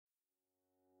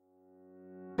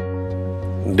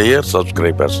Dear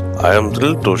subscribers, I am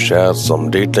thrilled to share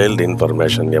some detailed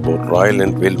information about Royal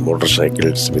Enfield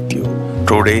motorcycles with you.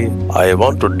 Today, I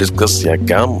want to discuss a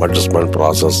cam adjustment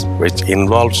process which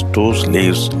involves two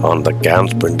sleeves on the cam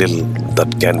spindle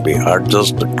that can be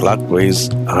adjusted clockwise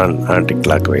and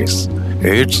anti-clockwise.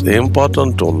 It's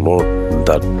important to note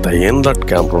that the inlet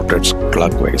cam rotates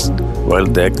clockwise while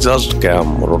the exhaust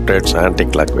cam rotates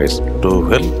anti-clockwise. To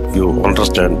help you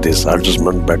understand this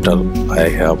adjustment better, I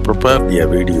have prepared a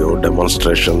video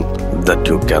demonstration that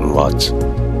you can watch.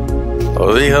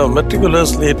 We have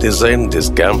meticulously designed this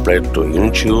cam plate to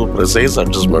ensure precise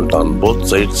adjustment on both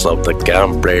sides of the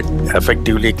cam plate,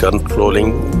 effectively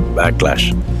controlling backlash.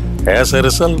 As a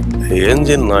result, the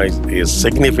engine noise is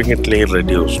significantly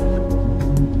reduced.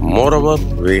 Moreover,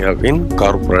 we have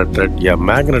incorporated a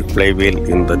magnet flywheel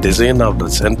in the design of the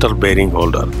center bearing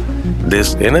holder.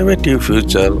 This innovative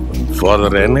feature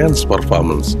further enhances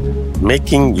performance,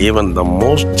 making even the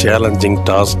most challenging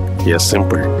task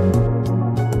simple.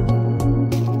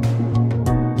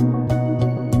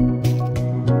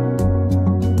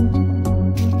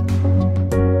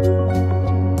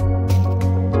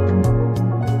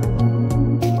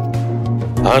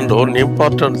 And one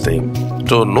important thing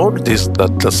to note is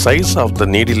that the size of the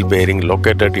needle bearing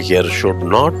located here should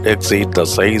not exceed the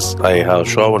size I have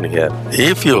shown here.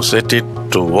 If you set it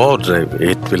to overdrive,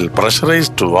 it will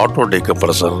pressurize to auto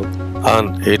decompressor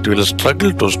and it will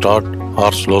struggle to start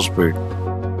or slow speed.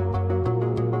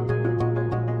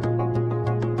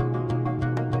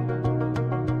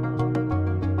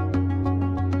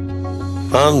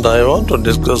 And I want to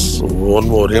discuss one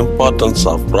more importance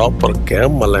of proper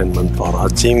cam alignment for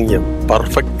achieving a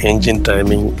perfect engine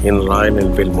timing in Royal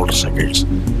Enfield motorcycles.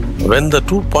 When the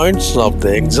 2 points of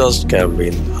the exhaust cam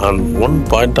wheel and 1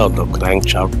 point of the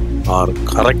crankshaft are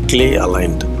correctly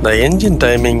aligned, the engine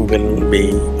timing will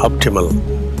be optimal.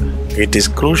 It is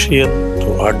crucial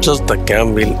to adjust the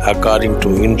cam wheel according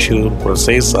to ensure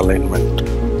precise alignment.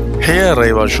 Here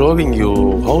I was showing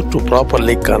you how to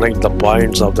properly connect the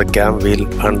points of the cam wheel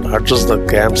and adjust the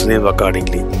cam sleeve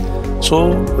accordingly.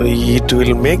 So it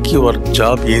will make your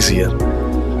job easier.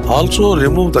 Also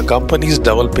remove the company's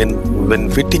dowel pin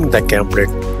when fitting the cam plate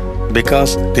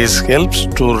because this helps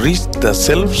to reach the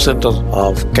self center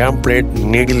of cam plate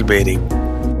needle bearing.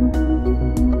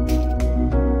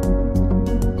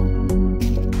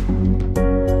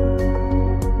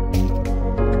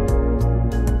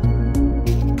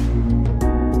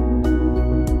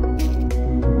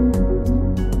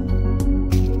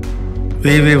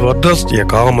 We will address a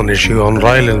common issue on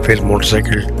Royal Enfield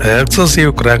motorcycles,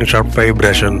 excessive crankshaft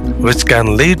vibration, which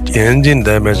can lead to engine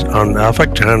damage and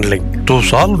affect handling. To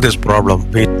solve this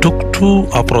problem, we took two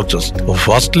approaches.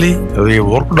 Firstly, we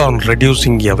worked on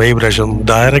reducing a vibration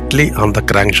directly on the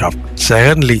crankshaft.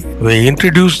 Secondly, we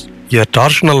introduced a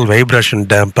torsional vibration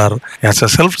damper as a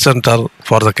self-center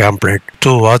for the cam plate.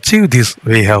 To achieve this,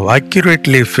 we have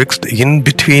accurately fixed in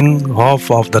between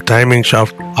half of the timing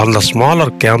shaft on the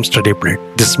smaller cam steady plate.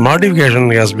 This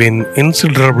modification has been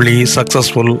considerably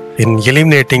successful in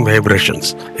eliminating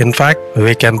vibrations. In fact,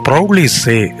 we can proudly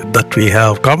say that we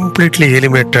have completely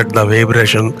eliminated the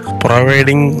vibration,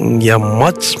 providing a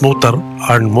much smoother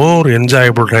and more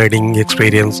enjoyable riding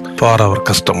experience for our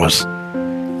customers.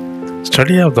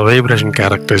 Study of the vibration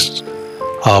characteristics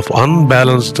of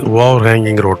unbalanced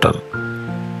overhanging rotor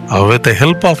with the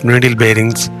help of needle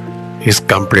bearings is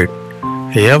complete.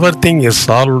 Everything is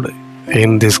solved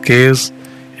in this case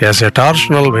as a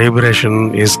torsional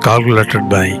vibration is calculated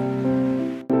by